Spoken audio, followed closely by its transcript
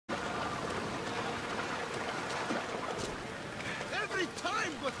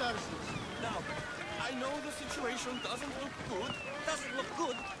Now, I know the situation doesn't look good. Doesn't look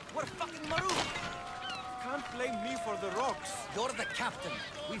good. We're fucking marooned. Can't blame me for the rocks. You're the captain.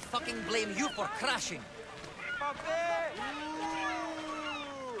 We fucking blame you for crashing.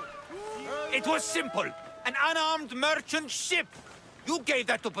 It was simple. An unarmed merchant ship. You gave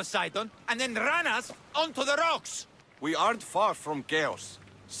that to Poseidon, and then ran us onto the rocks. We aren't far from chaos.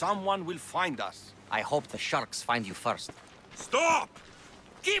 Someone will find us. I hope the sharks find you first. Stop!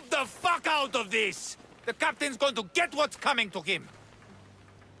 Keep the fuck out of this! The captain's going to get what's coming to him.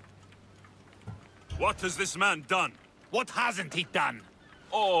 What has this man done? What hasn't he done?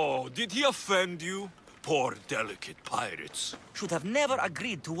 Oh, did he offend you? Poor delicate pirates. Should have never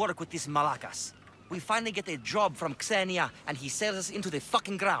agreed to work with this Malakas. We finally get a job from Xenia, and he sells us into the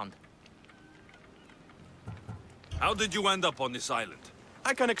fucking ground. How did you end up on this island?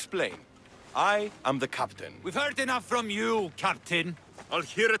 I can explain. I am the captain. We've heard enough from you, Captain. I'll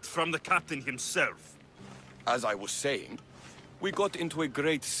hear it from the captain himself. As I was saying, we got into a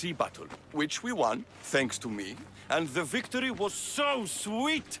great sea battle, which we won, thanks to me, and the victory was so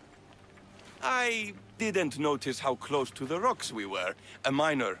sweet! I didn't notice how close to the rocks we were. A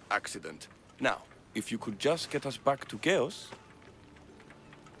minor accident. Now, if you could just get us back to Chaos...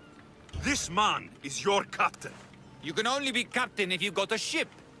 This man is your captain. You can only be captain if you got a ship.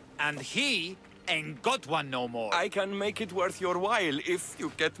 And he ain't got one no more. I can make it worth your while if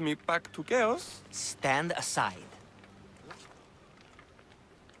you get me back to Chaos. Stand aside.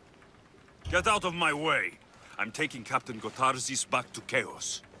 Get out of my way. I'm taking Captain Gotarzis back to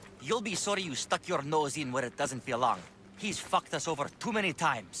Chaos. You'll be sorry you stuck your nose in where it doesn't belong. He's fucked us over too many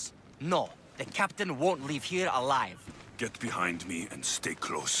times. No, the captain won't leave here alive. Get behind me and stay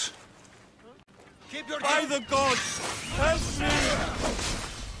close. Keep your By the gods! Help me!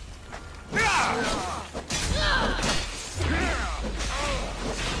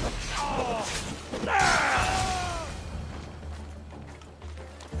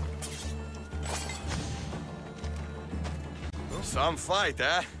 Some fight,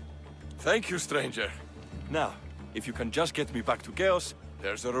 eh? Thank you, stranger. Now, if you can just get me back to Chaos,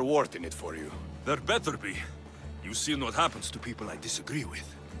 there's a reward in it for you. There better be. You've seen what happens to people I disagree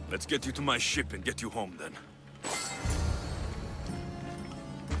with. Let's get you to my ship and get you home, then.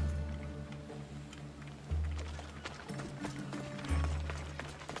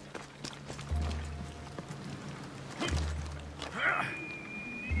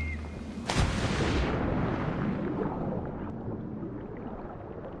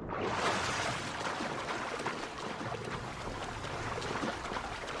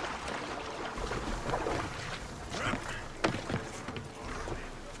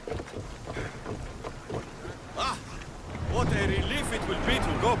 What a relief it will be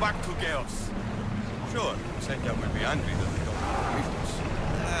to go back to Chaos. Sure, Senja will be angry that we don't have wishes.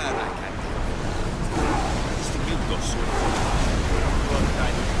 I can't What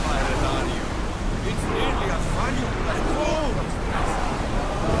kind of pirate are you? It's nearly as valuable as gold!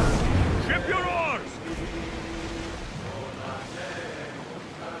 Ship your oars!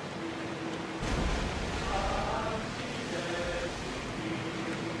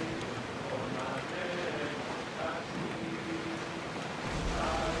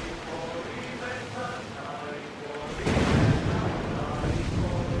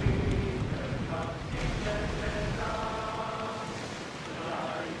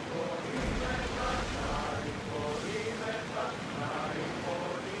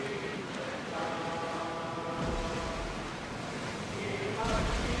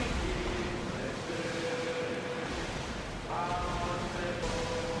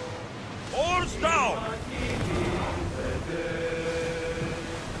 Oars down!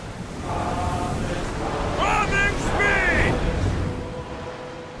 Running speed!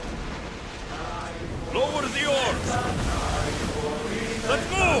 Lower the oars! Let's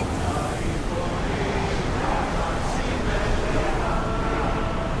move!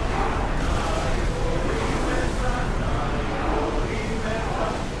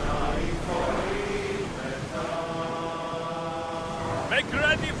 Make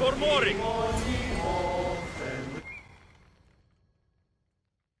ready for mooring!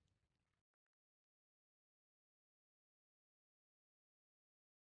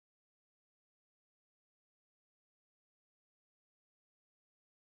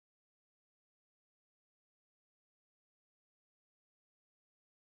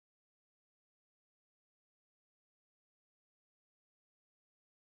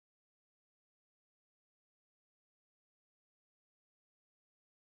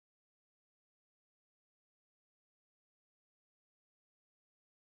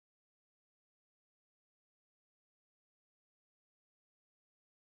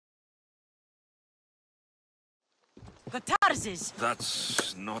 Gotarzes!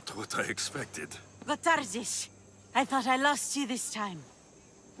 That's not what I expected. Gotarzes! I thought I lost you this time.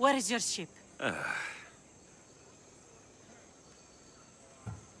 Where is your ship?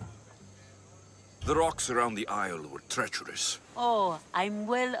 The rocks around the isle were treacherous. Oh, I'm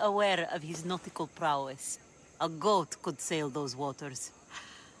well aware of his nautical prowess. A goat could sail those waters.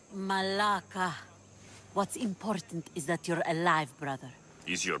 Malaka. What's important is that you're alive, brother.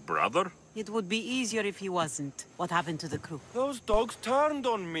 Is your brother? It would be easier if he wasn't. What happened to the crew? Those dogs turned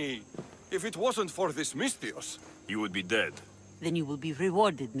on me. If it wasn't for this Mystios. He would be dead. Then you will be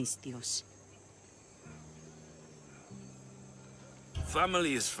rewarded, Mystios.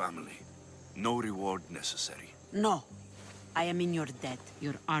 Family is family. No reward necessary. No. I am in your debt.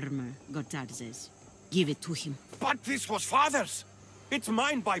 Your armor, Gotarzes. Give it to him. But this was father's. It's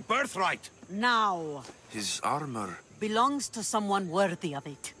mine by birthright. Now. His armor... Belongs to someone worthy of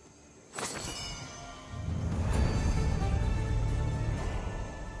it.